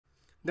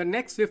the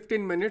next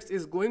 15 minutes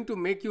is going to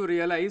make you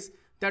realize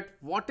that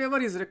whatever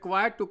is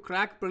required to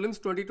crack Prelims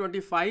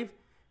 2025,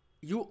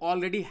 you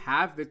already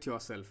have with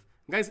yourself.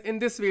 Guys, in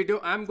this video,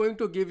 I'm going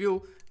to give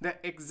you the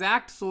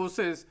exact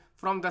sources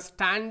from the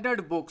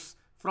standard books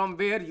from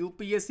where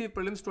UPSC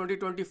Prelims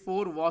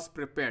 2024 was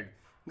prepared.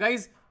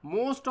 Guys,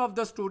 most of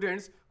the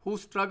students who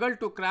struggle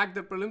to crack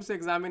the prelims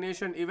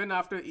examination even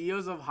after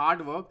years of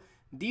hard work,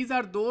 these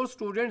are those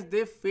students,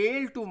 they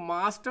fail to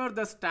master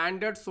the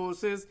standard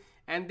sources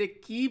and they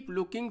keep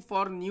looking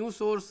for new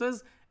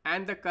sources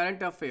and the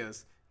current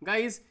affairs.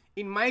 Guys,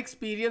 in my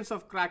experience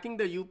of cracking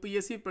the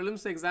UPSC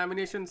prelims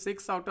examination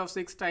 6 out of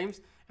 6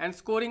 times and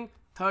scoring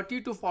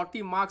 30 to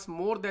 40 marks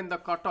more than the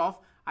cutoff,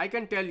 I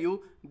can tell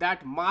you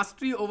that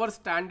mastery over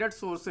standard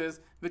sources,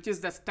 which is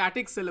the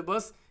static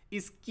syllabus,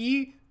 is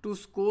key to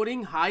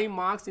scoring high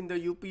marks in the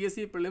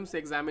UPSC prelims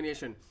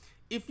examination.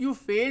 If you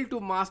fail to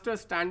master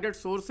standard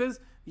sources,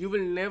 you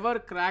will never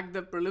crack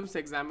the prelims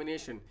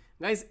examination.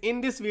 Guys,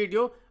 in this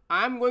video,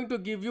 I am going to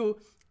give you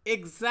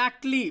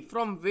exactly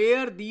from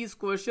where these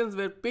questions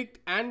were picked,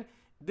 and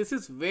this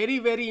is very,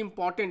 very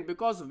important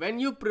because when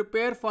you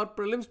prepare for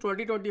prelims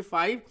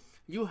 2025,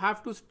 you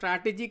have to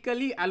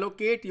strategically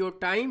allocate your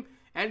time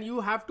and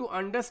you have to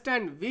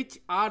understand which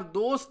are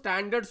those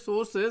standard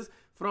sources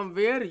from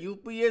where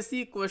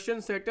UPSC question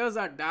setters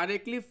are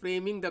directly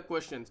framing the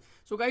questions.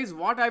 So guys,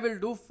 what I will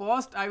do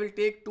first, I will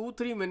take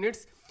 2-3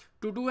 minutes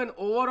to do an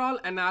overall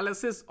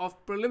analysis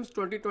of prelims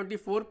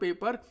 2024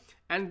 paper,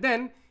 and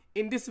then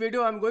in this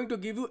video I'm going to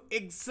give you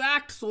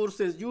exact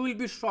sources. You will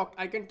be shocked.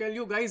 I can tell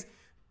you guys,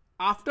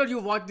 after you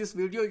watch this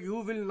video, you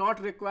will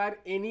not require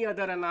any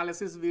other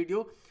analysis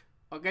video.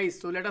 Okay,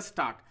 so let us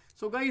start.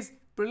 So guys,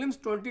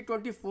 prelims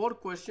 2024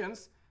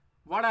 questions,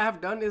 what I have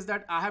done is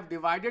that I have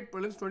divided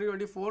prelims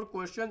 2024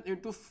 questions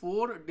into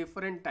 4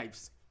 different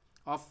types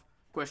of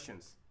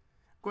questions.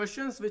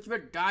 Questions which were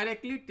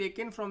directly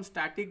taken from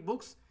static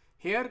books.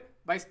 Here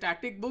by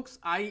static books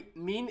I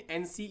mean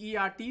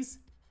NCERTs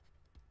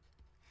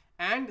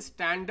and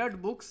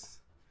standard books.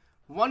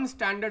 One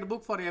standard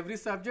book for every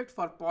subject.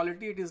 For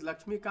polity it is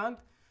Lakshmikant,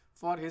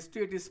 for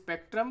history it is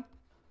Spectrum,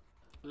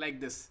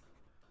 like this.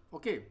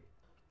 Okay.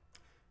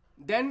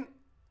 Then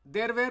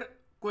there were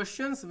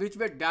questions which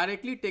were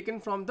directly taken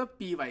from the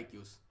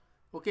PYQs.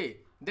 Okay.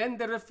 Then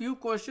there are few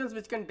questions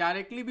which can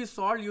directly be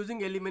solved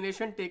using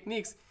elimination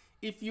techniques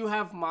if you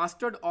have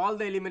mastered all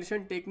the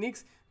elimination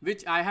techniques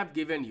which I have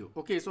given you.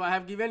 Okay. So I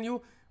have given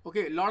you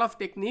a lot of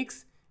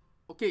techniques.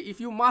 Okay. If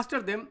you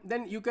master them,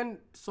 then you can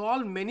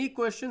solve many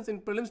questions in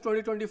prelims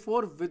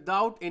 2024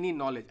 without any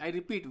knowledge. I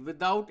repeat,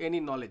 without any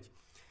knowledge.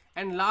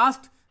 And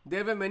last,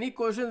 there were many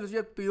questions which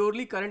were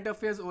purely current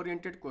affairs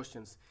oriented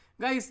questions.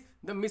 Guys,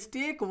 the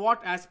mistake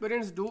what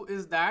aspirants do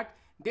is that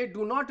they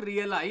do not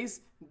realize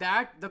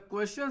that the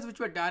questions which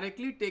were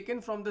directly taken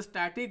from the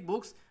static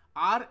books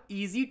are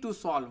easy to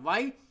solve.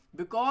 Why?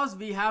 Because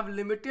we have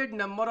limited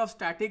number of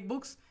static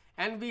books,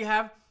 and we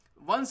have,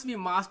 once we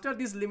master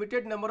this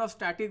limited number of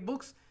static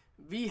books,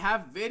 we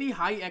have very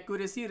high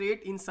accuracy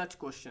rate in such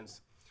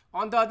questions.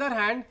 On the other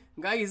hand,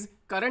 guys,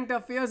 current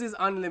affairs is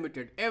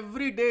unlimited.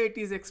 Every day it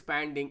is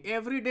expanding.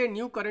 Every day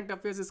new current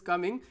affairs is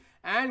coming.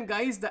 And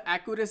guys, the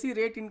accuracy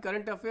rate in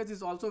current affairs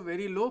is also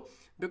very low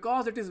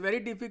because it is very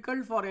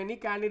difficult for any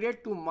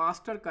candidate to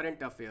master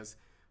current affairs.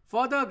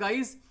 Further,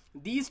 guys,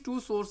 these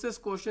two sources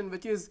question,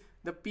 which is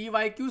the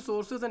PYQ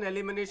sources and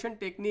elimination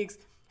techniques,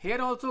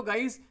 here also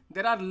guys,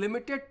 there are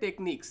limited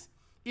techniques.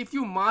 If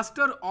you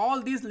master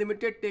all these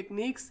limited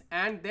techniques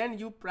and then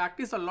you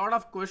practice a lot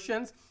of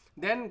questions,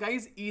 then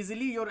guys,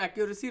 easily your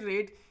accuracy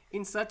rate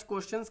in such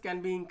questions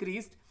can be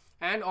increased.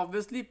 And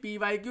obviously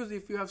PYQs,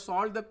 if you have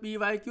solved the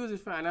PYQs,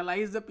 if you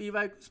analyze the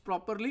PYQs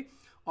properly,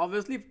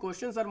 obviously if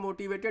questions are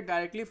motivated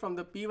directly from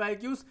the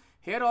PYQs,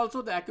 here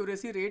also the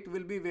accuracy rate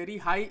will be very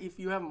high if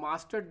you have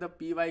mastered the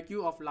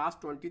PYQ of last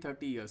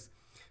 20-30 years.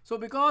 So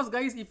because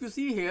guys, if you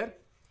see here,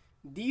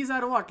 these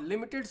are what?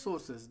 Limited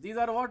sources. These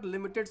are what?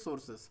 Limited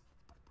sources.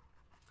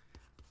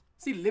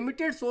 See,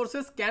 limited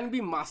sources can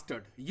be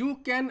mastered. You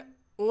can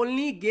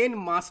only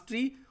gain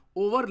mastery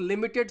over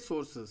limited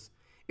sources.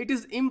 It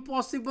is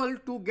impossible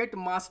to get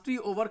mastery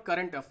over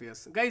current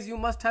affairs. Guys, you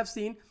must have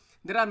seen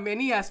there are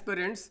many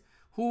aspirants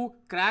who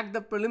crack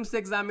the prelims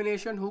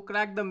examination, who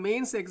crack the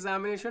mains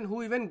examination,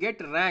 who even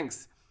get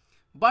ranks.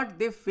 But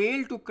they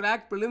fail to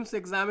crack prelims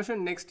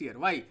examination next year.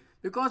 Why?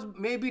 Because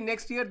maybe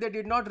next year they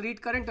did not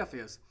read current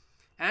affairs.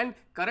 And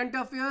current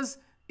affairs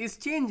is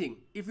changing.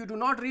 If you do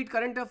not read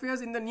current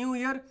affairs in the new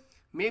year,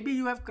 maybe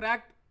you have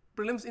cracked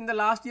prelims in the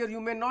last year,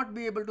 you may not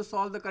be able to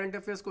solve the current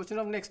affairs question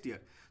of next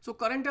year. So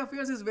current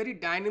affairs is very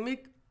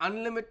dynamic,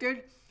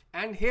 unlimited,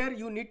 and here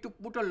you need to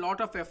put a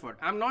lot of effort.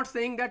 I'm not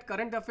saying that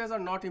current affairs are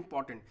not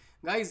important.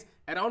 Guys,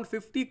 around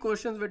 50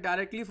 questions were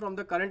directly from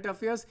the current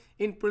affairs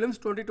in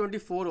prelims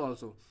 2024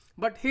 also.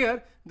 But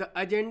here the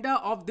agenda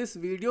of this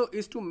video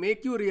is to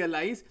make you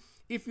realize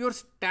if your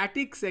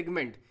static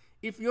segment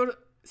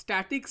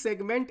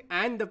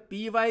and the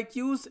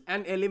PYQs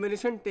and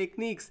elimination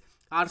techniques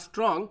are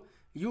strong,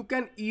 you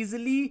can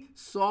easily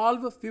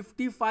solve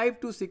 55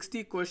 to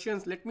 60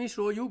 questions. Let me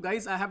show you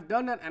guys. I have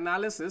done an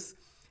analysis,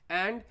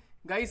 and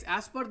guys,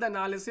 as per the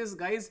analysis,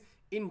 guys,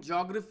 in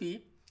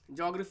geography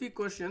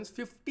questions,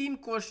 15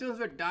 questions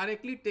were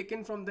directly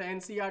taken from the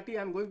NCERT.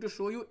 I'm going to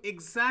show you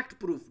exact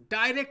proof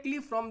directly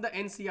from the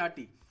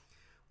NCERT.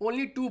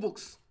 Only 2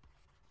 books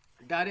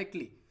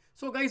directly.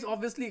 So guys,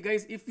 obviously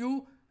guys, if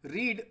you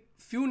read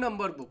few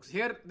number books,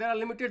 here there are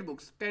limited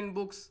books, 10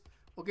 books,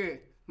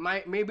 okay,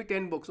 maybe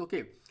 10 books,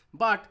 okay,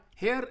 but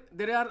here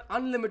there are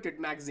unlimited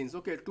magazines,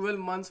 okay, 12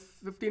 months,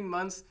 15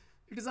 months,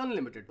 it is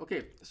unlimited,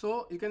 okay.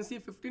 So you can see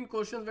 15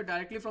 questions were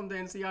directly from the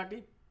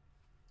NCERT.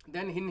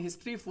 Then in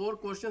history, 4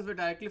 questions were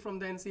directly from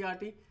the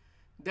NCERT.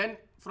 Then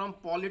from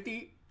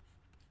polity,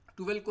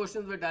 12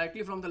 questions were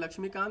directly from the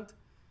Lakshmikant.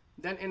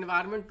 Then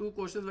environment, 2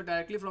 questions were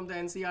directly from the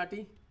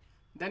NCERT.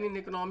 Then in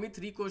economy,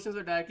 3 questions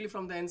were directly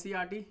from the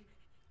NCERT.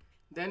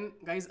 Then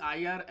guys,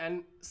 IR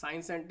and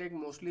science and tech,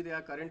 mostly they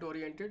are current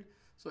oriented.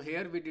 So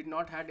here we did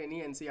not had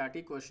any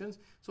NCERT questions.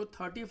 So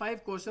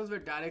 35 questions were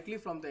directly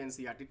from the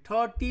NCERT.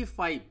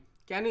 35.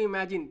 Can you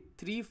imagine?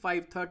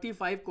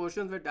 35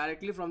 questions were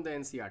directly from the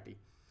NCERT.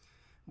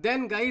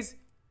 Then guys,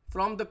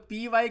 from the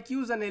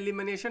PYQs and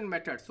elimination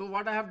method. So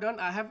what I have done,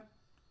 I have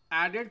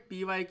added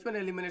PYQ and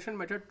elimination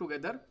method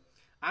together.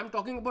 I'm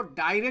talking about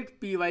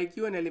direct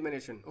PYQ and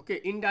elimination.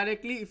 Okay,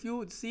 indirectly, if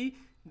you see,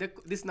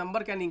 this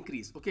number can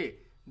increase. Okay,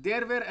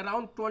 there were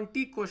around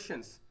 20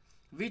 questions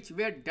which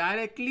were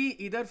directly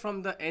either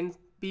from the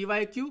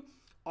PYQ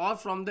or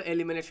from the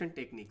elimination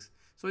techniques.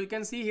 So you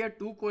can see here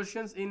 2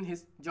 questions in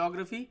his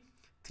geography,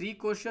 3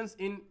 questions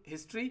in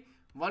history,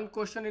 1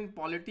 question in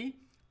polity,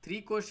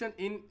 3 questions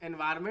in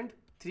environment,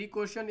 3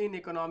 questions in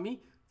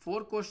economy,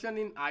 4 questions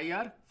in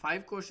IR,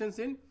 5 questions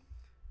in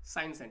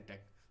science and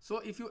tech. So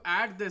if you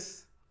add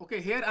this,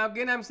 okay, here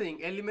again I'm saying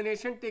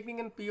elimination technique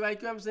and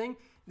PYQ, I'm saying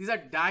these are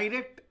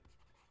direct,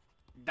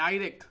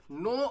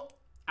 no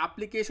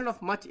application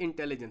of much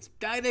intelligence.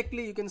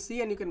 Directly you can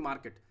see and you can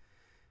mark it.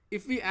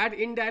 If we add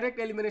indirect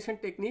elimination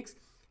techniques,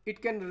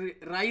 it can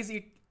rise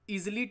it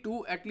easily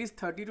to at least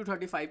 30 to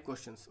 35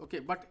 questions. Okay,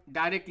 but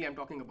directly I'm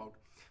talking about.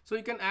 So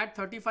you can add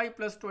 35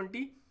 plus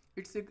 20,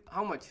 it's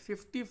how much?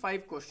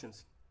 55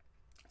 questions.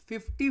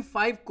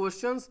 55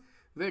 questions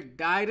were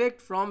direct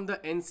from the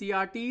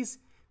NCERTs,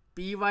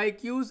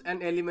 PYQs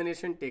and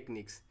elimination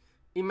techniques.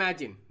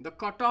 Imagine the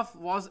cutoff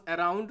was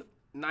around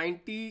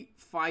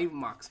 95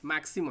 marks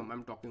maximum.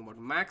 I'm talking about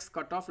max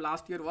cutoff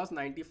last year was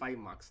 95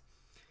 marks.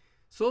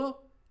 So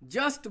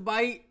just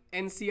by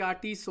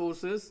NCERT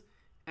sources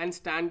and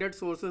standard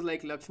sources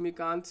like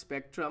Lakshmikant,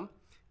 Spectrum,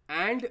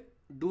 and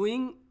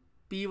doing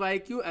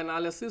PYQ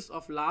analysis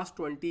of last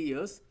 20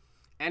 years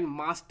and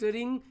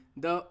mastering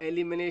the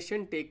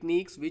elimination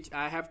techniques which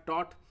I have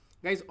taught.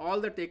 Guys,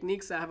 all the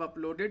techniques I have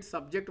uploaded,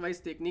 subject wise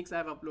techniques I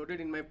have uploaded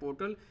in my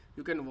portal.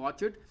 You can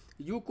watch it.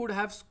 You could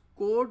have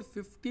scored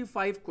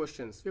 55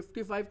 questions.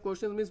 55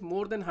 questions means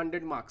more than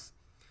 100 marks.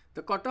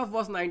 The cutoff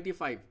was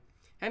 95.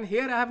 And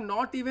here I have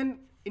not even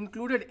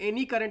included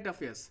any current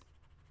affairs.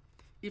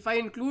 If I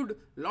include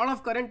lot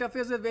of current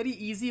affairs, are very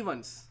easy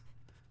ones.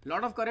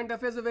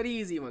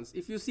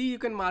 If you see, you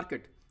can mark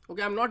it.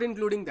 Okay, I'm not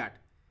including that.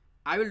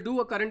 I will do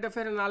a current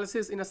affair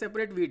analysis in a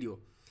separate video.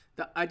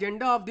 The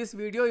agenda of this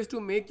video is to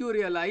make you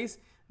realize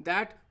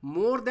that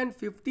more than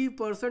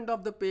 50%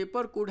 of the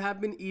paper could have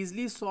been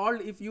easily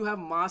solved if you have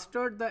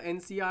mastered the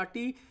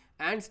NCERT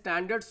and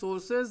standard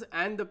sources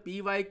and the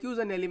PYQs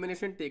and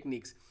elimination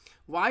techniques.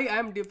 Why I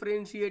am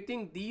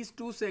differentiating these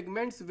 2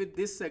 segments with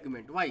this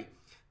segment? Why?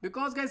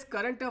 Because guys,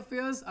 current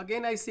affairs,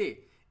 again I say,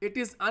 it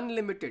is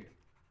unlimited.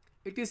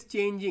 It is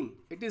changing.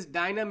 It is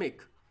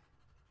dynamic.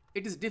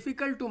 It is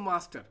difficult to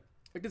master.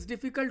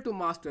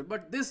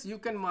 But this you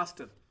can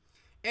master.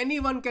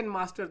 Anyone can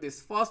master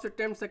this. First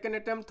attempt, second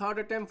attempt, third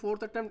attempt,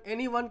 fourth attempt,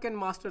 anyone can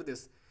master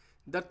this.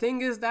 The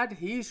thing is that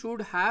he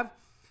should have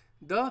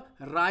the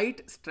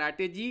right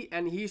strategy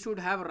and he should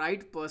have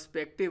right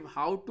perspective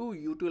how to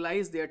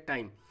utilize their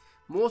time.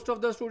 Most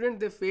of the students,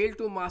 they fail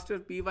to master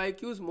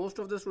PYQs. Most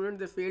of the students,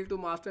 they fail to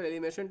master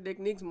elimination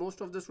techniques. Most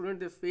of the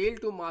students, they fail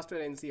to master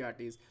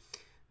NCERTs.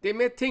 They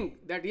may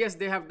think that yes,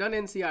 they have done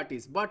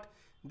NCERTs, but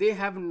they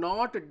have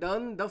not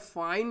done the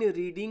fine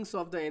readings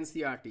of the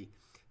NCERT.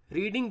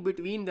 Reading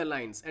between the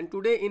lines. And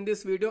today in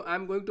this video,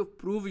 I'm going to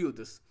prove you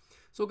this.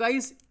 So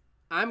guys,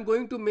 I'm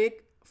going to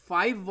make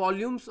 5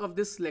 volumes of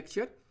this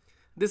lecture.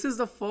 This is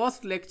the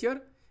first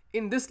lecture.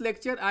 In this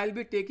lecture, I'll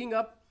be taking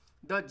up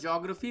the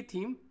geography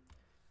theme.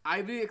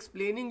 I'll be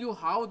explaining you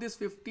how these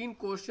 15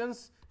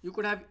 questions you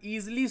could have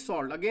easily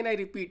solved. Again, I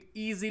repeat,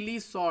 easily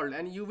solved.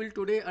 And you will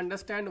today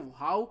understand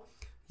how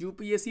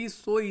UPSC is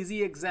so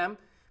easy exam.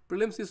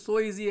 Prelims is so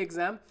easy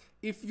exam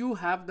if you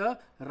have the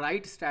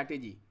right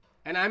strategy.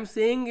 And I'm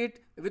saying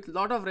it with a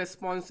lot of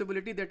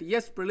responsibility that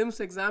yes,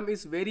 prelims exam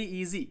is very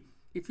easy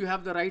if you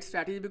have the right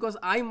strategy, because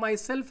I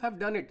myself have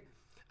done it.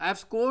 I have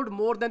scored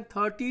more than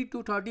 30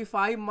 to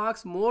 35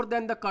 marks more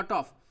than the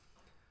cutoff.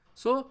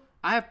 So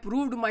I have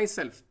proved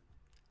myself.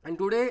 And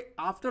today,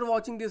 after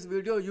watching this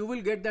video, you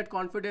will get that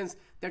confidence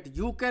that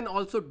you can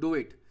also do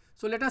it.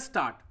 So let us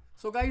start.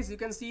 So guys, you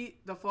can see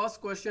the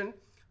first question,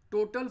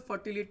 total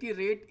fertility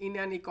rate in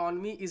an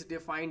economy is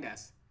defined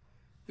as.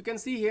 You can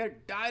see here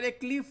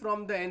directly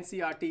from the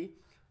NCERT,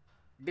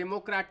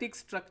 Democratic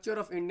Structure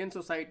of Indian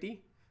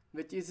Society,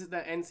 which is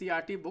the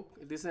NCERT book.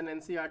 This is an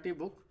NCERT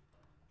book.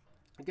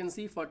 You can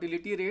see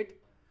fertility rate.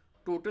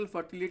 Total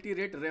fertility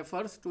rate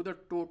refers to the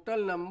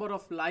total number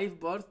of live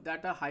births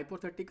that a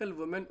hypothetical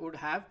woman would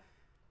have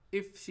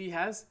if she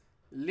has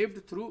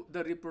lived through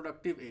the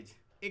reproductive age.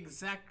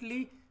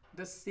 Exactly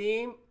the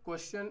same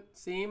question,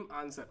 same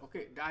answer.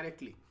 Okay,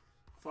 directly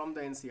from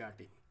the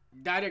NCERT.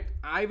 Direct.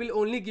 I will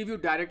only give you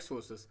direct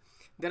sources.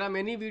 There are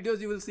many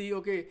videos you will see,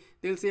 okay,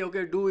 they'll say,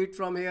 okay, do it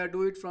from here,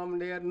 do it from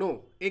there.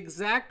 No,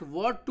 exact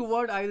word to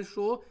word I will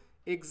show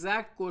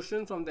exact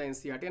question from the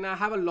NCERT, and I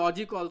have a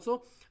logic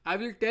also. I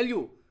will tell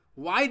you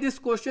why this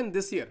question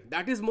this year.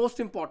 That is most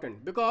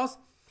important, because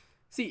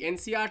see,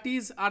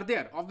 NCERTs are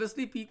there.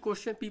 Obviously,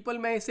 people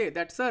may say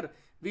that, sir,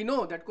 we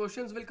know that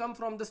questions will come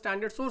from the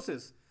standard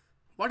sources.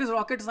 What is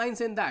rocket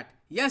science in that?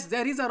 Yes,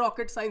 there is a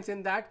rocket science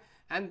in that,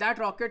 and that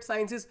rocket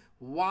science is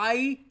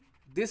why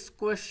this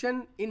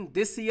question in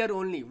this year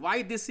only.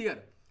 Why this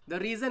year? The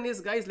reason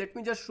is, guys, let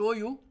me just show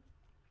you.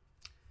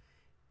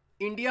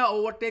 India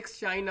overtakes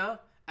China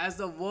as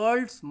the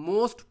world's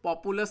most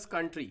populous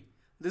country.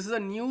 This is a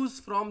news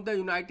from the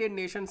United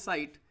Nations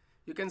site.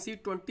 You can see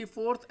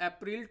 24th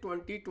April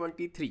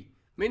 2023.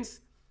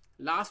 Means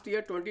last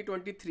year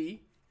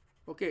 2023,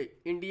 okay,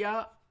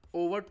 India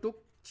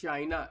overtook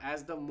China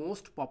as the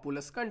most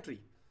populous country.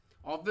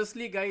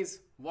 Obviously, guys,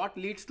 what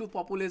leads to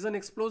population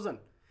explosion?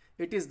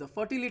 It is the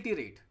fertility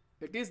rate.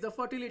 It is the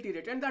fertility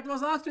rate, and that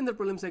was asked in the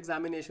prelims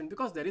examination,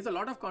 because there is a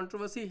lot of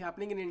controversy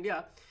happening in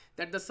India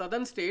that the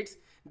southern states,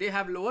 they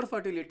have lower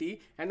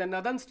fertility, and the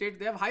northern states,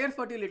 they have higher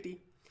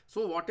fertility.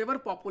 So whatever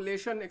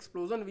population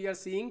explosion we are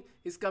seeing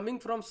is coming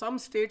from some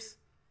states,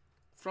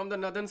 from the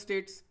northern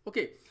states.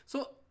 Okay,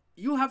 so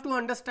you have to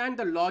understand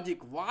the logic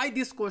why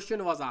this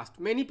question was asked.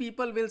 Many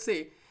people will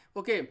say,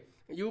 okay,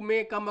 you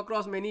may come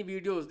across many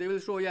videos, they will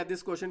show, yeah,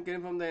 this question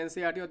came from the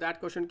NCERT or that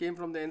question came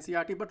from the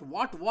NCERT, but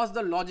what was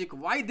the logic?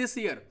 Why this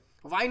year?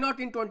 Why not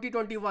in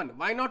 2021?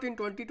 Why not in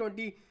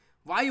 2020?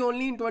 Why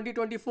only in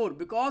 2024?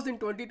 Because in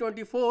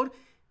 2024,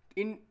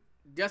 in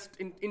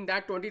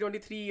that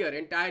 2023 year,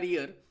 entire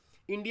year,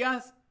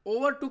 India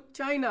overtook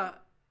China,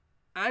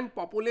 and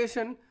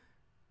population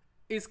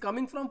is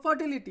coming from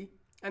fertility,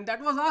 and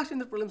that was asked in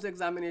the prelims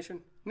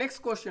examination. Next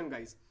question,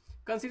 guys.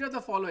 Consider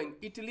the following: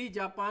 Italy,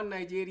 Japan,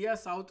 Nigeria,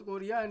 South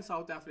Korea, and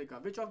South Africa.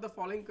 Which of the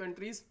following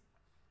countries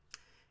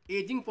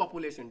aging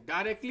population?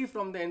 Directly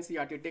from the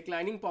NCERT,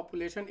 declining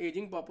population,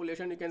 aging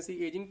population. You can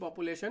see aging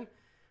population.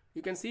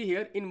 You can see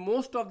here, in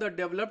most of the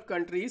developed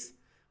countries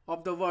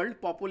of the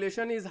world,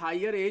 population is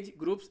higher age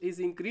groups is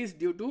increased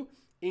due to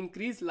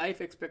increased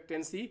life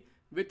expectancy.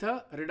 With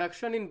a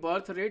reduction in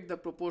birth rate, the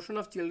proportion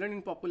of children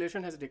in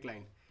population has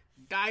declined.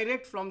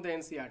 Direct from the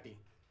NCERT.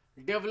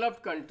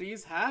 Developed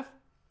countries have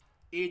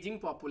aging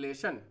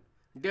population.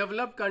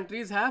 Developed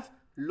countries have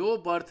low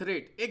birth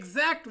rate.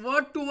 Exact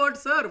word to word,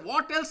 sir.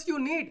 What else you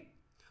need?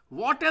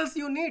 What else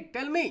you need?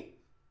 Tell me.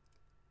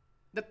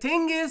 The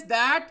thing is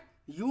that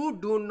you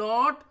do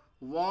not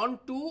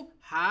want to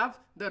have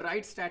the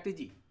right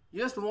strategy.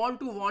 You just want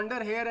to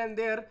wander here and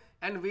there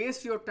and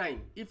waste your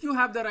time. If you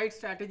have the right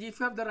strategy, if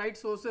you have the right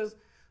sources,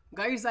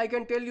 guys, I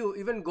can tell you,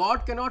 even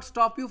God cannot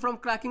stop you from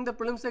cracking the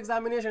prelims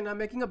examination. I'm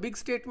making a big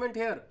statement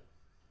here.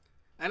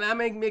 And I'm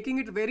making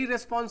it very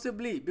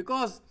responsibly,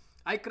 because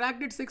I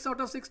cracked it 6 out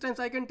of 6 times.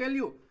 I can tell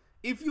you,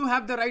 if you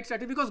have the right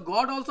strategy, because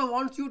God also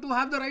wants you to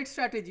have the right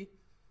strategy.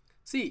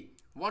 See,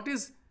 what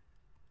is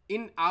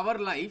in our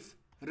life,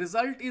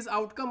 result is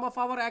outcome of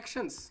our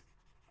actions.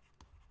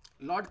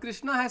 Lord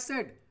Krishna has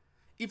said,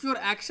 if your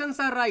actions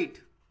are right,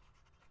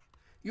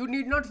 you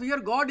need not fear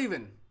God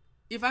even.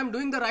 If I'm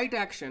doing the right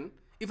action,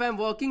 if I'm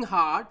working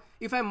hard,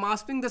 if I'm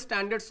mastering the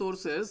standard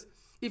sources,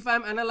 if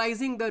I'm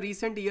analyzing the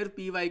recent year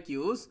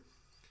PYQs,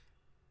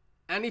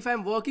 and if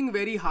I'm working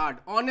very hard,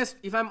 honest,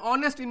 if I'm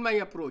honest in my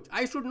approach,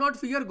 I should not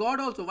fear God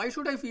also. Why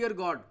should I fear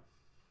God?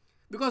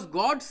 Because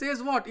God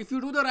says what? If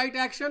you do the right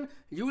action,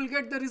 you will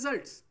get the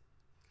results.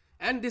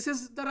 And this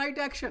is the right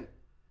action.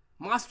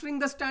 Mastering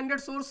the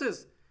standard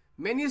sources.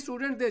 Many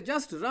students, they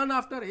just run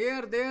after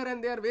here, there,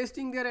 and they are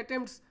wasting their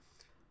attempts.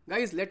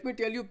 Guys, let me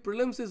tell you,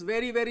 prelims is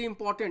very, very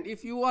important.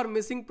 If you are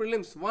missing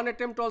prelims, one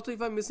attempt also, if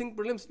you are missing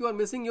prelims, you are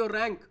missing your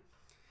rank.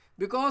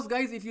 Because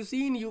guys, if you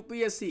see in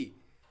UPSC,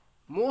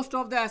 most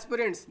of the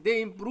aspirants,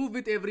 they improve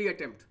with every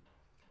attempt.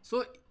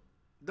 So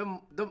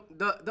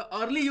the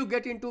early you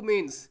get into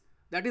mains,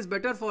 that is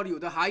better for you.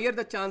 The higher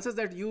the chances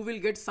that you will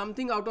get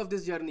something out of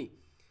this journey.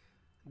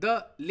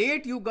 The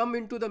late you come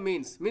into the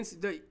mains, means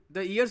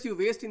the years you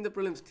waste in the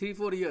prelims,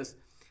 3-4 years,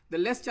 the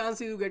less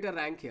chances you get a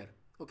rank here.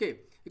 Okay,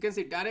 you can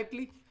see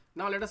directly.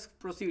 Now let us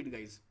proceed,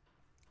 guys.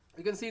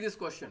 You can see this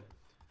question.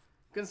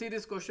 You can see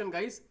this question,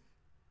 guys.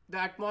 The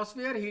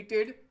atmosphere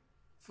heated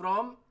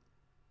from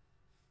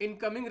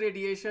incoming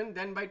radiation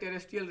than by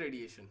terrestrial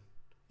radiation.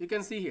 You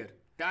can see here,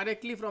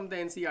 directly from the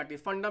NCERT,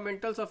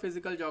 Fundamentals of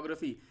Physical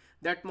Geography.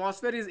 The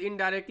atmosphere is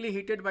indirectly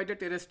heated by the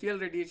terrestrial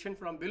radiation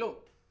from below.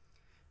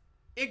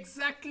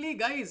 Exactly,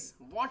 guys.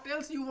 What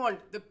else you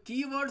want? The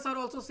keywords are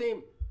also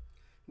same.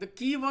 The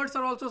keywords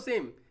are also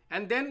same.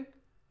 And then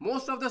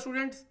most of the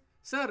students,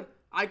 sir,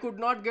 I could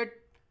not get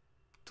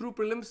through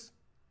prelims,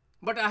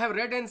 but I have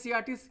read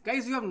NCERTs.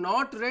 Guys, you have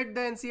not read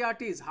the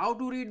NCERTs. How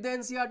to read the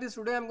NCERTs?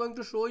 Today I am going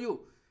to show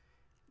you.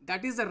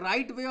 That is the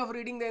right way of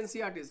reading the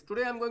NCERTs.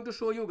 Today I am going to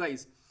show you,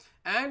 guys.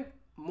 And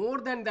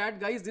more than that,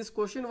 guys, this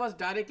question was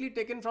directly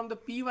taken from the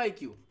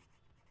PYQ.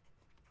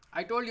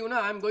 I told you,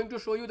 I am going to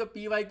show you the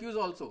PYQs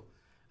also.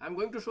 I am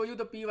going to show you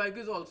the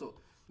PYQs also,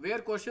 where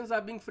questions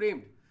are being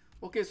framed.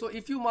 Okay, so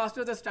if you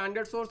master the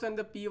standard source and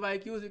the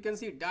PYQs, you can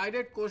see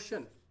direct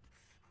question.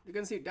 You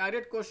can see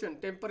direct question.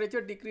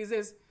 Temperature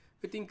decreases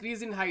with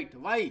increase in height.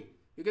 Why?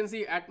 You can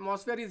see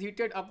atmosphere is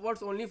heated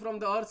upwards only from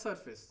the Earth's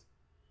surface.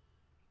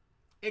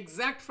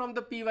 Exact from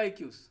the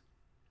PYQs.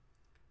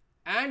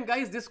 And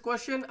guys, this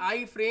question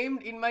I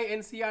framed in my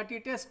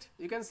NCERT test.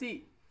 You can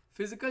see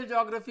Physical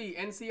Geography,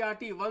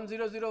 NCERT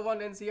 1001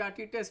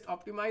 NCERT test,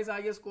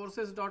 OPTIMIZEIAS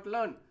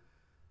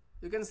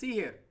You can see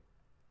here,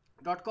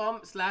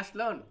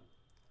 .com/learn.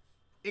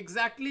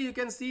 Exactly, you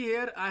can see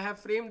here, I have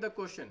framed the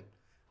question.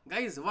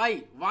 Guys,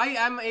 why? Why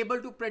am I able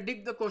to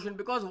predict the question?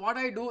 Because what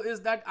I do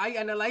is that I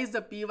analyze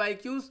the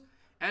PYQs,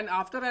 and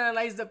after I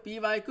analyze the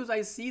PYQs,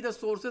 I see the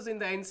sources in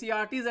the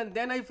NCERTs, and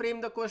then I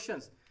frame the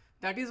questions.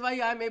 That is why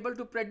I am able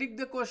to predict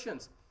the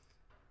questions.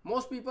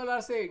 Most people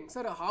are saying,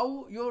 sir,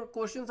 how your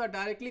questions are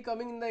directly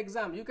coming in the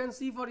exam? You can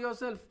see for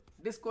yourself.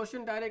 This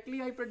question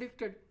directly I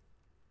predicted.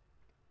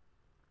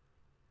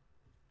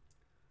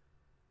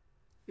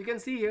 You can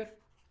see here.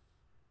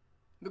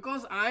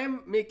 Because I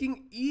am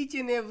making each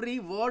and every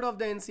word of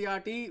the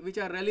NCERT which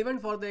are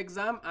relevant for the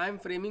exam, I am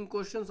framing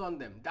questions on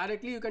them.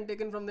 Directly you can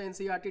take in from the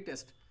NCERT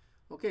test.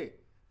 Okay.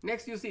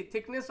 Next you see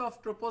thickness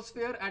of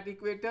troposphere at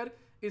equator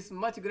is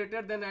much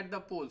greater than at the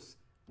poles.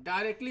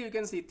 Directly you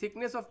can see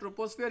thickness of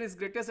troposphere is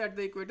greatest at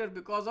the equator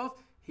because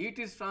of heat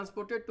is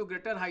transported to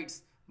greater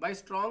heights by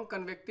strong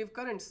convective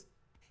currents.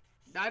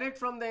 Direct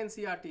from the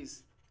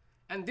NCERTs.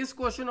 And this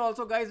question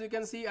also, guys, you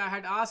can see I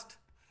had asked,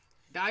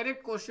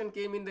 direct question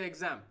came in the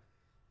exam.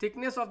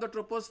 Thickness of the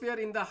troposphere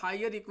in the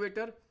higher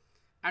equator,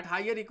 at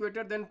higher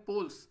equator than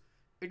poles.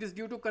 It is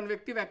due to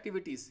convective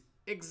activities.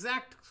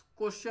 Exact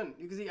question.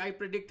 You can see I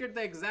predicted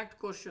the exact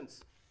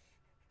questions.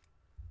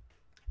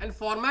 And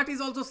format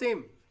is also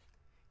same.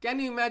 Can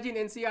you imagine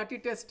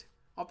NCERT test?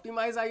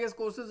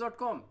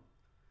 OPTIMIZEIAScourses.com.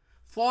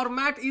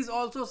 Format is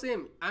also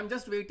same. I'm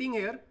just waiting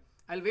here.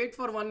 I'll wait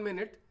for 1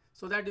 minute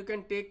so that you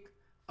can take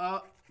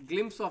a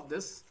glimpse of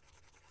this.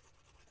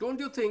 Don't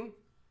you think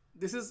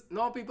this is,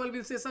 now people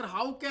will say, sir,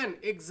 how can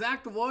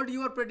exact word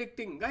you are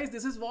predicting? Guys,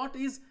 this is what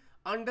is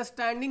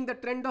understanding the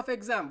trend of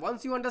exam.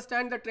 Once you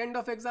understand the trend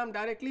of exam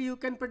directly, you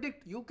can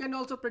predict. You can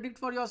also predict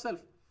for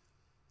yourself.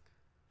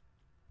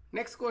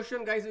 Next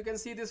question, guys, you can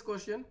see this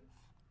question.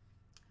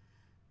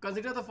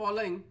 Consider the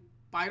following: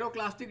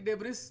 pyroclastic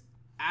debris,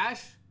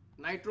 ash,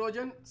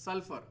 nitrogen,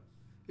 sulfur.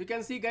 You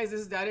can see, guys,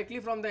 this is directly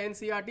from the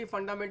NCERT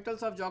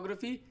Fundamentals of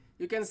Geography.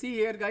 You can see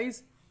here,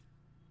 guys,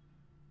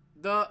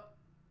 the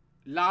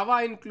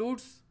lava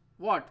includes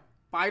what?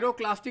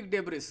 Pyroclastic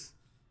debris.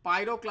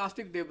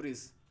 Pyroclastic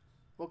debris.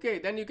 Okay,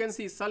 then you can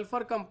see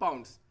sulfur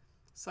compounds,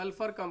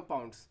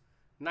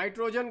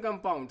 nitrogen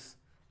compounds,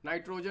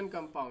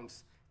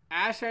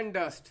 ash and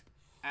dust,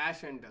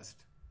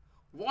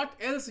 What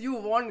else you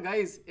want,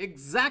 guys?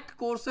 Exact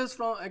questions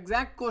from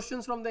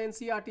the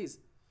NCERTs.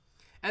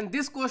 And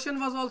this question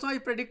was also I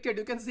predicted.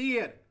 You can see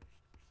here.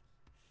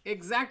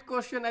 Exact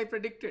question I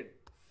predicted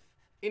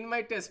in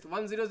my test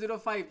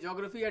 1005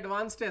 Geography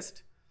Advanced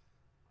Test.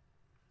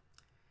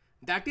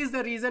 That is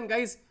the reason,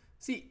 guys.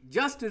 See,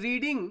 just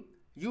reading,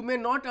 you may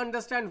not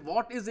understand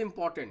what is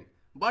important.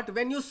 But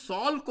when you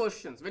solve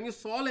questions, when you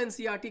solve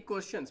NCERT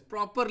questions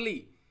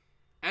properly,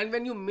 and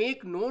when you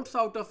make notes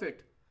out of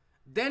it,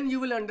 then you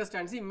will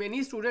understand. See,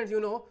 many students, you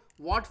know,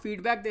 what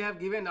feedback they have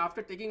given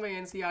after taking my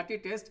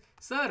NCERT test.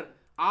 Sir,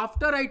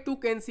 after I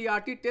took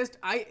NCERT test,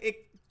 I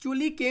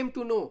actually came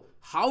to know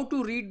how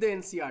to read the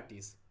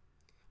NCERTs.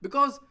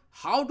 Because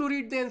how to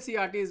read the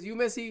NCERTs, you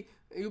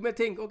may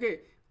think,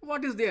 okay,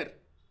 what is there?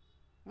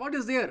 What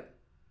is there?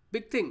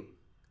 Big thing.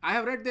 I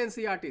have read the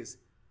NCERTs.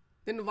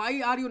 Then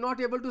why are you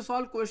not able to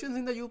solve questions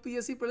in the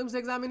UPSC Prelims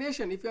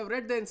examination if you have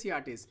read the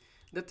NCERTs?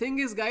 The thing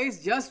is,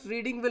 guys, just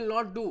reading will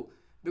not do.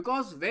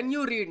 Because when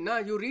you read,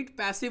 you read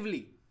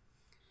passively.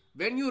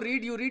 When you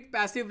read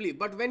passively.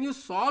 But when you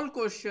solve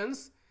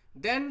questions,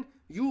 then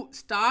you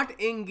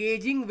start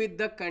engaging with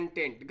the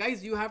content.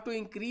 Guys, you have to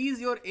increase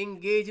your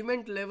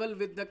engagement level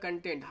with the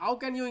content. How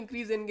can you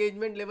increase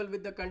engagement level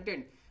with the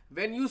content?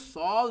 When you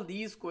solve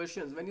these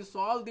questions. When you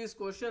solve these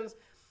questions,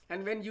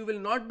 and when you will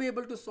not be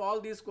able to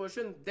solve these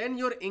questions, then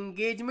your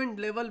engagement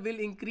level will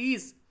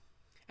increase.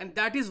 And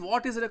that is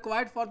what is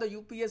required for the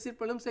UPSC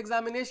Prelims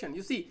examination.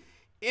 You see,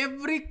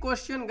 every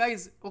question,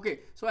 guys,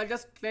 okay, so I'll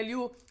just tell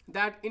you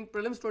that in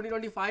Prelims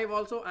 2025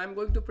 also, I'm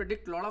going to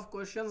predict a lot of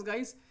questions,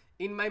 guys.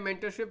 in my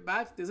mentorship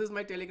batch. This is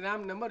my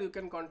Telegram number. You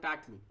can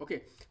contact me.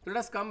 Okay. So let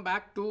us come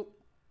back to,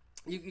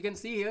 you can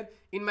see here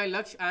in my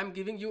Laksh, I am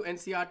giving you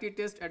NCERT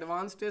test,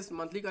 advanced test,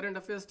 monthly current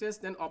affairs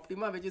test, then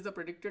Optima, which is the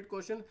predicted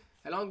question,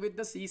 along with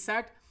the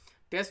CSAT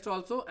test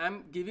also. I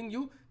am giving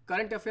you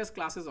current affairs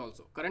classes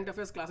also. Current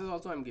affairs classes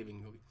also I am giving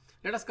you.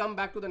 Let us come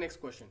back to the next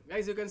question.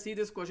 Guys, you can see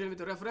this question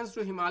with reference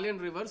to Himalayan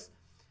rivers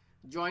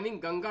joining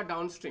Ganga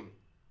downstream.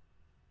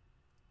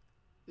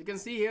 You can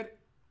see here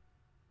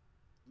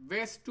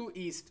west to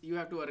east you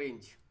have to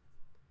arrange.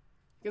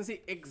 You can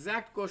see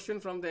exact question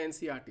from the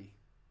NCERT.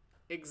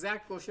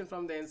 Exact question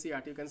from the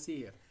NCERT. You can see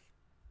here.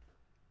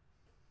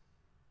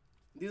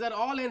 These are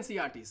all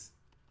NCERTs.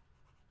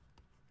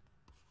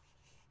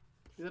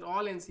 These are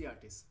all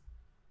NCERTs.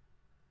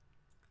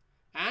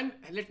 And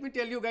let me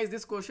tell you guys,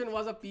 this question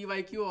was a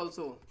PYQ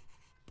also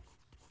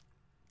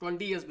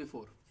 20 years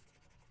before.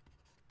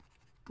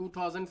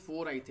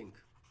 2004 I think.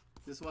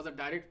 This was a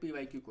direct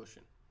PYQ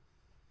question.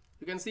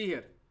 You can see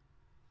here.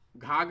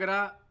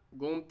 Ghagra,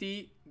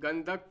 Gomti,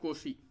 Gandak,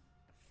 Koshi.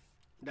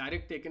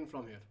 Direct taken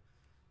from here.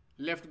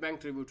 Left bank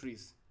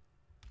tributaries.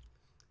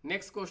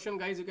 Next question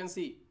guys, you can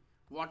see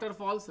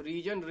waterfalls,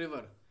 region,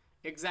 river.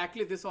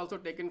 Exactly this also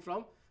taken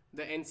from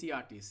the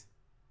NCERTs.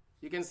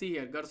 You can see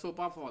here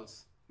Garsopa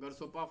Falls.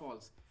 Garsopa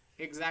Falls.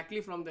 Exactly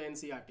from the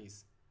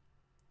NCERTs.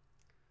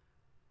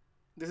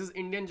 This is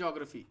Indian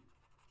geography.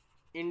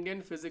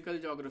 Indian physical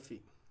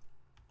geography.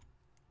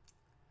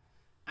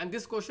 And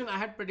this question I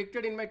had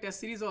predicted in my test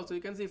series also.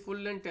 You can see full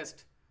length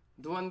test.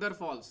 Dhuandhar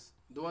Falls.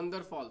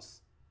 Dhuandhar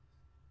Falls.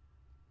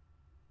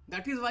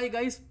 That is why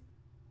guys,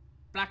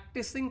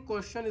 practicing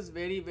question is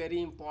very,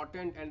 very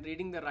important, and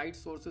reading the right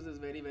sources is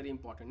very, very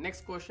important.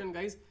 Next question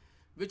guys,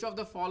 which of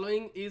the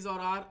following is or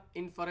are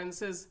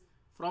inferences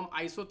from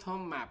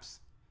isotherm maps?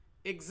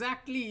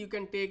 Exactly, you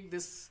can take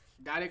this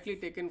directly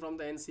taken from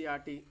the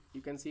NCERT.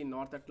 You can see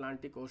North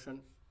Atlantic Ocean.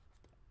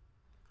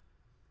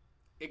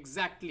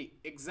 Exactly,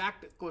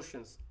 exact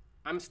questions.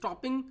 I'm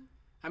stopping.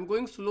 I'm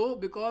going slow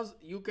because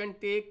you can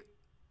take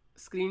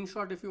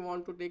screenshot. If you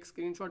want to take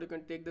screenshot, you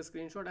can take the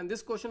screenshot. And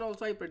this question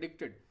also I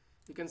predicted.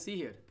 You can see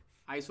here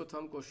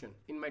isotherm question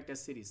in my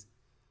test series.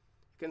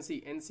 You can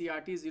see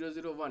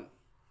NCERT 001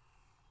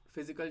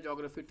 physical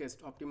geography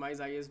test,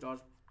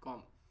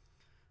 OPTIMIZEIAS.com.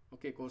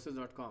 Okay,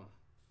 courses.com.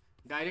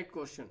 Direct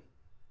question.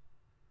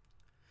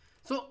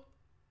 So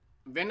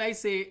when I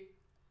say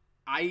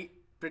I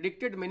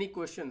predicted many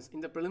questions in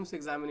the prelims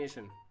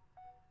examination,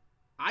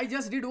 I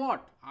just did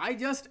what? I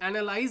just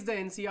analyzed the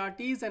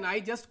NCERTs and I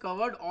just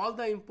covered all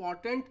the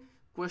important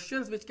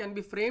questions which can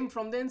be framed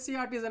from the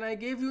NCERTs, and I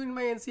gave you in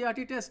my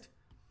NCERT test.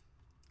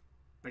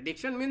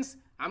 Prediction means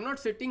I'm not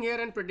sitting here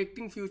and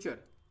predicting future.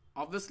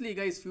 Obviously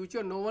guys,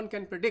 future no one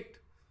can predict.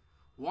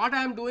 What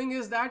I am doing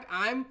is that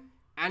I am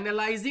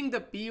analyzing the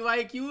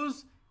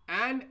PYQs,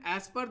 and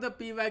as per the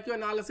PYQ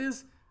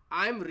analysis,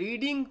 I am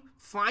reading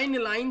fine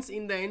lines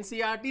in the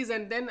NCERTs,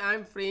 and then I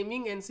am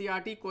framing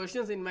NCERT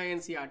questions in my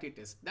NCERT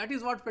test. That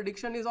is what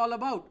prediction is all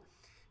about.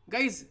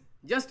 Guys,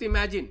 just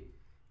imagine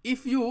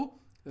if you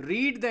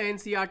read the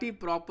NCERT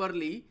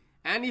properly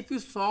and if you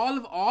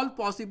solve all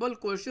possible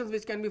questions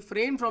which can be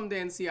framed from the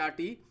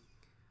NCERT,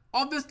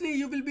 obviously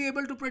you will be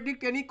able to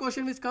predict any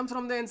question which comes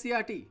from the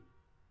NCERT.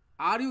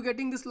 Are you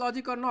getting this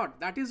logic or not?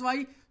 That is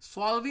why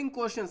solving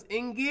questions,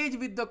 engage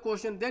with the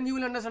question, then you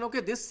will understand,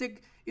 okay, this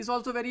SIG is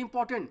also very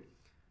important.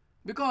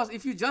 Because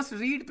if you just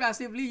read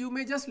passively, you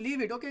may just leave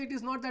it. Okay, it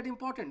is not that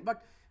important.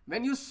 But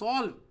when you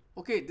solve,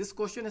 okay, this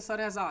question sir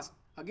has asked.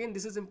 Again,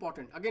 this is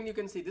important. Again, you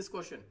can see this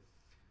question.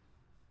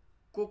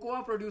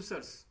 Cocoa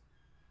producers.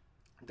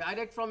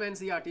 Direct from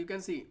NCERT, you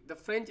can see the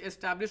French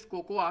established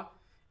cocoa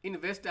in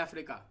West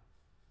Africa.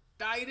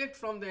 Direct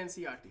from the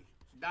NCERT.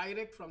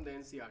 Direct from the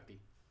NCERT.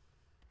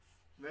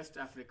 West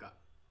Africa.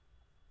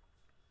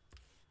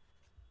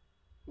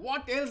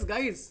 What else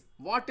guys?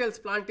 What else?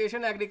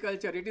 Plantation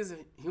agriculture. It is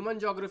human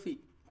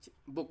geography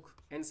book.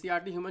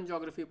 NCERT human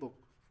geography book.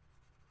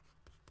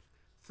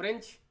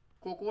 French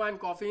cocoa and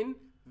coffee in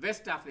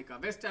West Africa.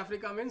 West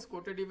Africa means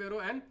Cote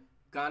d'Ivoire and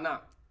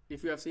Ghana,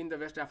 if you have seen the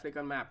West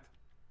African map.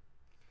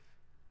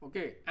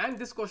 Okay, and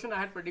this question I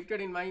had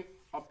predicted in my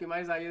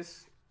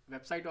OPTIMIZEIAS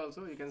website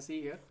also. You can see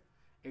here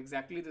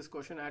exactly this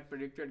question I had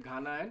predicted,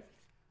 Ghana and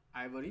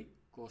Ivory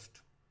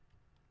Coast.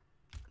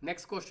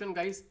 Next question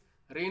guys,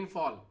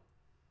 rainfall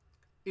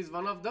is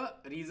one of the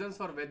reasons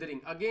for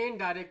weathering. Again,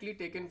 directly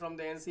taken from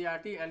the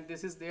NCERT, and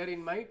this is there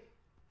in my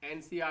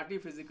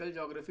NCERT physical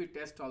geography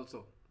test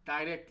also.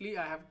 Directly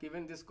I have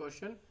given this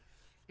question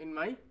in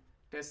my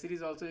test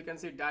series also. You can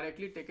see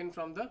directly taken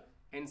from the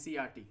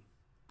NCERT.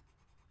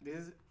 This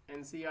is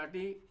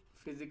NCERT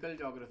physical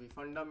geography,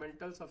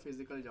 fundamentals of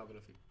physical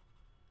geography.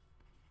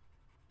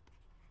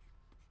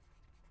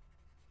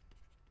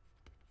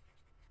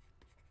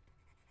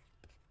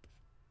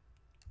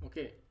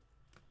 Okay.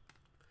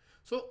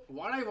 So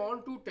what I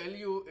want to tell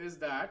you is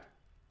that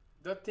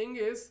the thing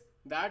is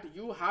that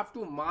you have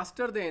to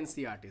master the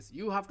NCERTs.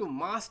 You have to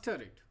master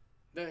it.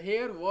 The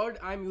here word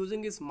I am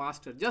using is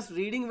master. Just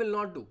reading will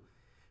not do.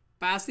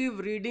 Passive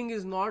reading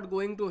is not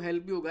going to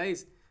help you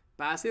guys.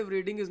 Passive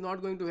reading is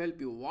not going to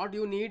help you. What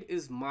you need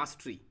is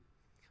mastery.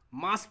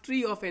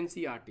 Mastery of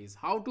NCERTs.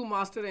 How to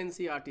master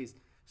NCERTs?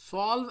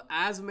 Solve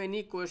as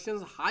many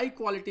questions, high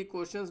quality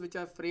questions which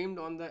are framed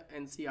on the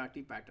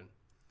NCERT pattern.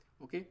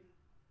 Okay.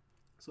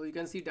 So you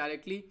can see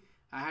directly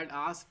I had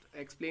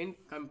explained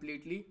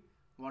completely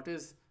what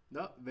is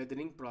the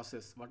weathering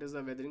process. What is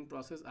the weathering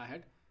process? I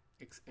had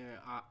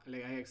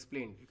I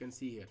explained. You can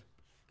see here.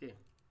 Okay.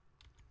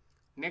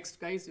 Next,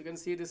 guys, you can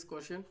see this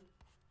question.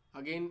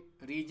 Again,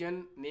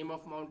 region, name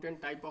of mountain,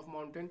 type of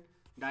mountain.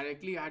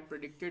 Directly I had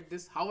predicted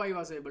this. How I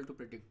was able to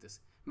predict this?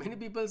 Many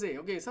people say,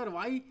 okay, sir,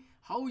 why?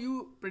 How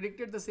you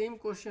predicted the same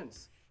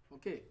questions?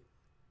 Okay,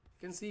 you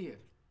can see here.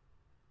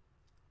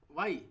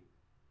 Why?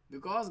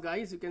 Because,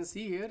 guys, you can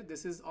see here,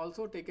 this is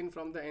also taken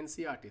from the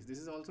NCERTs. This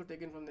is also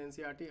taken from the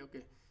NCERT.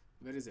 Okay,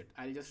 where is it?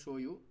 I'll just show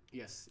you.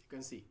 Yes, you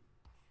can see.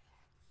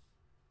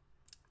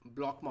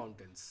 Block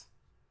mountains.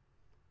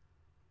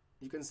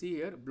 You can see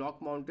here, block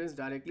mountains,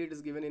 directly it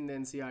is given in the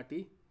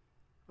NCERT.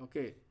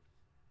 Okay.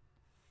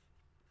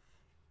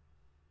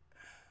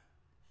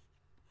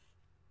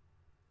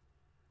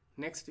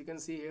 Next, you can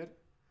see here,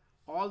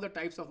 all the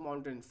types of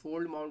mountains,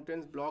 fold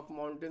mountains, block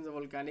mountains,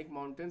 volcanic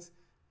mountains,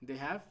 they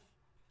have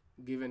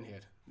given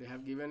here. They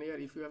have given here.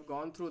 If you have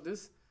gone through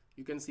this,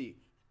 you can see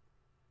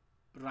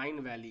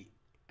Rhine Valley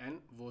and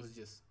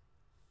Vosges.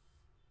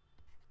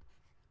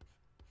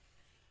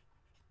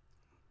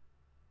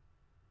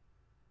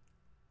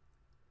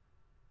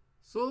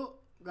 So,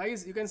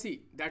 guys, you can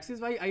see that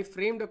is why I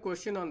framed a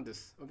question on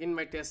this. Okay, in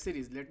my test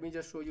series. Let me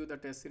just show you the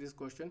test series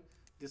question.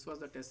 This was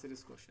the test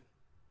series question.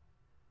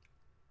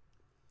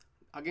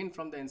 Again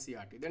from the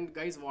NCERT. Then,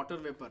 guys, water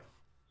vapor.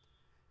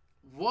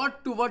 Word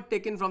to word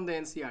taken from the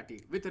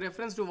NCERT. With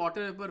reference to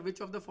water vapor, which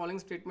of the following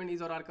statement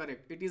is or are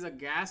correct? It is a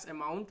gas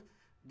amount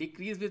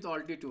decrease with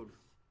altitude.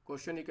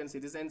 Question, you can see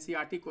this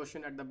NCERT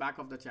question at the back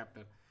of the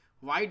chapter.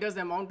 Why does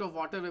the amount of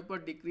water vapor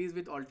decrease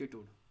with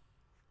altitude?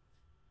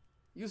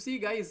 You see,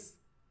 guys,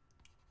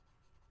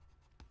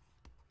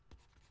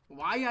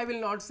 why I will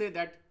not say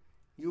that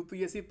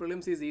UPSC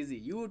prelims is easy.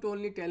 You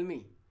only tell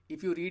me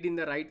if you read in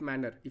the right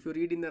manner, if you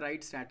read in the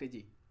right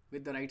strategy,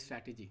 with the right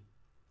strategy.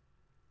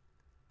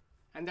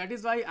 And that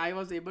is why I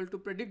was able to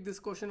predict this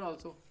question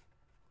also.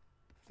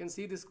 You can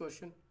see this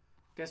question.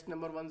 Test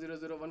number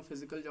 1001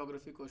 physical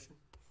geography question.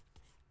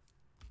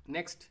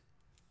 Next,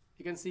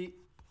 you can see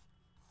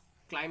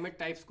climate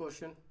types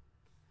question.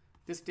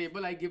 This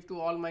table I give to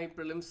all my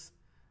prelims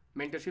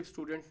mentorship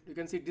students. You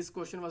can see this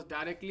question was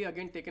directly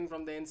again taken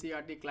from the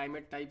NCERT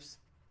climate types.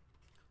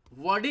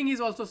 Wording is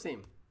also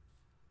same.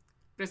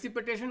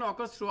 Precipitation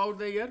occurs throughout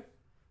the year.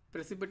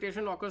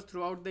 Precipitation occurs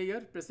throughout the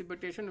year.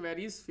 Precipitation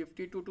varies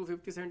 50 to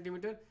 250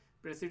 centimeter.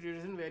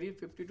 Precipitation varies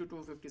 50 to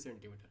 250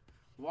 centimeter.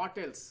 What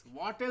else?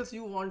 What else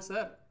you want,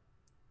 sir?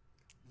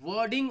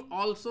 Wording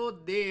also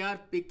they are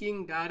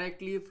picking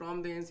directly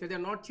from the NCERT. They are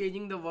not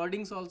changing the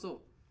wordings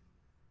also.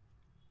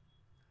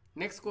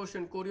 Next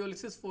question,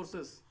 Coriolis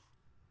forces.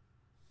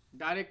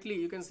 Directly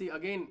you can see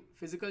again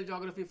physical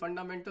geography,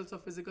 fundamentals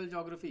of physical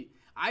geography.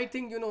 I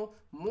think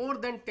more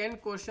than 10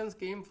 questions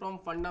came from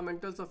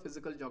fundamentals of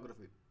physical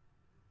geography.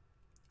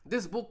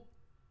 This book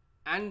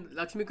and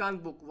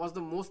Lakshmikant book was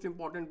the most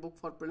important book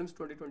for prelims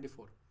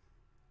 2024.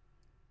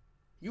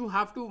 You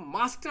have to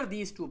master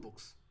these two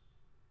books.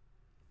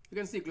 You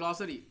can see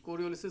glossary,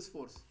 Coriolis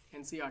force,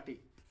 NCERT.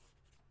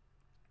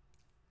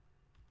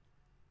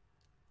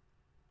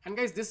 And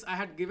guys, this I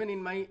had given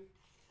in my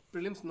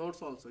prelims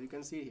notes also. You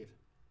can see here.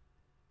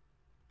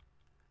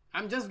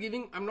 I'm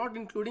not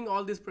including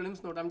all these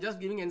prelims note. I'm just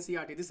giving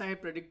NCERT. This I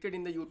have predicted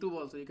in the YouTube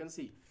also. You can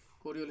see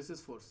Coriolis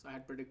force. I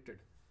had predicted.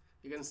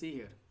 You can see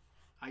here.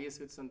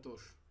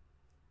 IASWITHSANTOSH.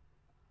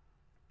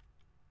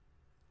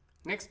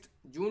 Next,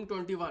 June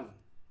 21.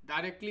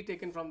 Directly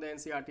taken from the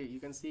NCERT. You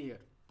can see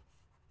here.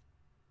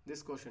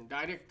 This question.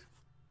 Direct.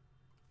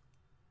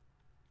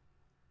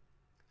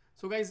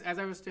 So guys, as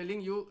I was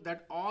telling you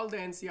that all the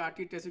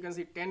NCERT tests, you can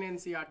see 10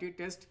 NCERT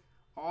tests.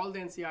 All the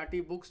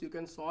NCERT books you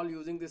can solve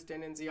using this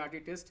 10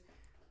 NCERT test.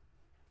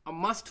 A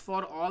must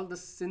for all the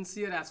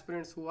sincere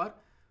aspirants who are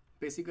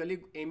basically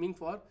aiming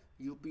for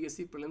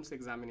UPSC prelims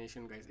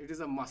examination, guys. It is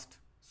a must.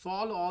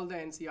 Solve all the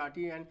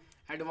NCERT and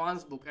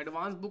advanced book.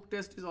 Advanced book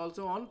test is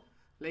also on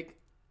like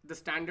the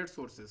standard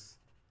sources.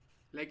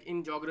 Like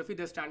in geography,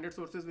 the standard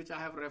sources which I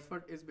have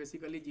referred is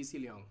basically G.C.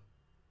 Leong.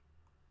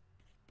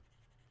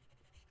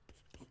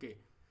 Okay.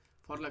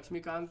 For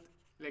Lakshmikant,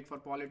 like for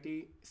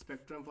polity,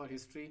 spectrum, for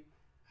history,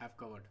 I have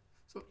covered.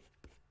 So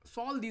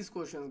solve these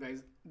questions,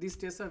 guys. These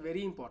tests are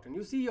very important.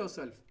 You see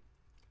yourself.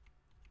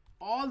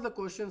 All the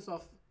questions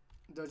of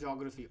the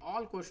geography,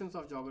 all questions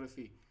of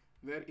geography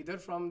were either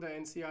from the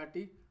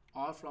NCERT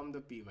or from the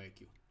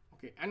PYQ.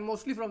 Okay, and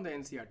mostly from the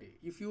NCERT.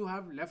 If you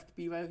have left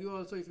PYQ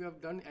also, if you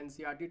have done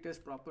NCERT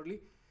test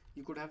properly,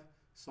 you could have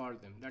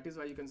solved them. That is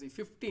why you can see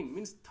 15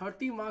 means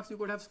 30 marks you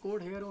could have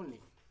scored here only.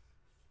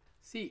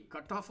 See,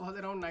 cutoff was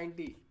around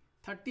 90.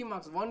 30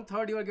 marks,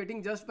 1/3 you are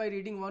getting just by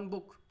reading one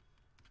book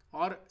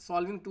or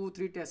solving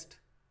 2-3 tests.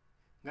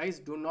 Guys,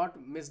 do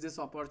not miss this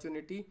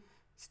opportunity.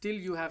 Still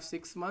you have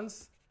 6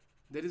 months.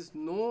 There is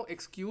no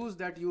excuse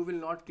that you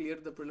will not clear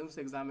the prelims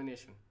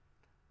examination.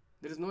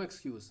 There is no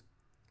excuse.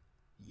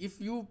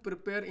 If you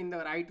prepare in the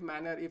right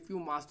manner, if you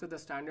master the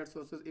standard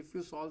sources, if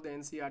you solve the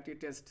NCERT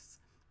tests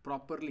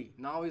properly,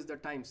 now is the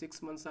time.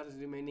 6 months are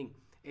remaining.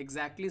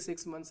 Exactly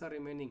 6 months are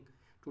remaining.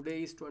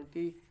 Today is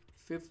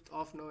 25th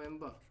of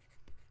November.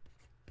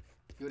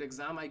 Your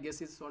exam, I guess,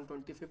 is on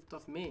 25th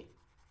of May.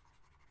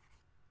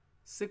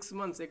 6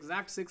 months,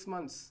 exact 6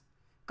 months.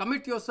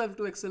 Commit yourself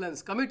to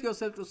excellence. Commit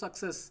yourself to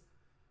success.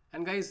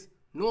 And guys,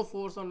 no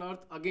force on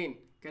earth again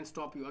can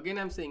stop you. Again,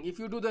 I'm saying, if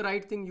you do the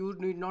right thing, you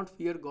need not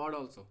fear God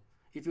also.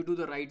 If you do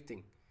the right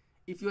thing.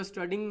 If you are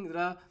studying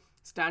the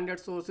standard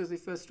sources,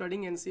 if you are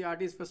studying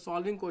NCERT, if you are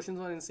solving questions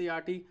on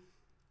NCERT,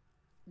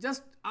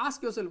 just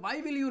ask yourself,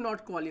 why will you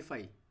not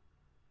qualify?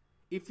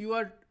 If you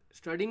are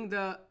studying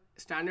the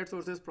standard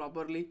sources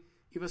properly,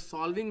 if you are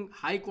solving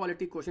high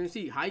quality questions,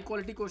 you see high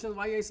quality questions,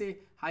 why I say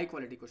high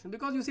quality questions?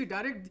 Because you see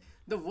direct,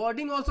 the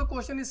wording also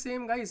question is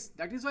same, guys.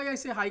 That is why I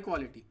say high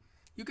quality.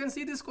 You can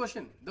see this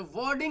question. The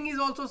wording is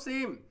also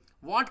same.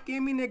 What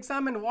came in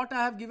exam and what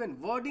I have given,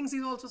 wordings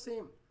is also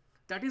same.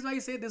 That is why I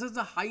say this is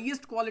the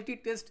highest quality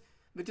test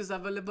which is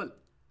available.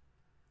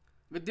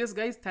 With this,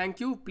 guys, thank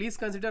you. Please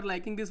consider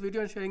liking this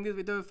video and sharing this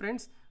with your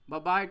friends.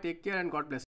 Bye-bye. Take care and God bless.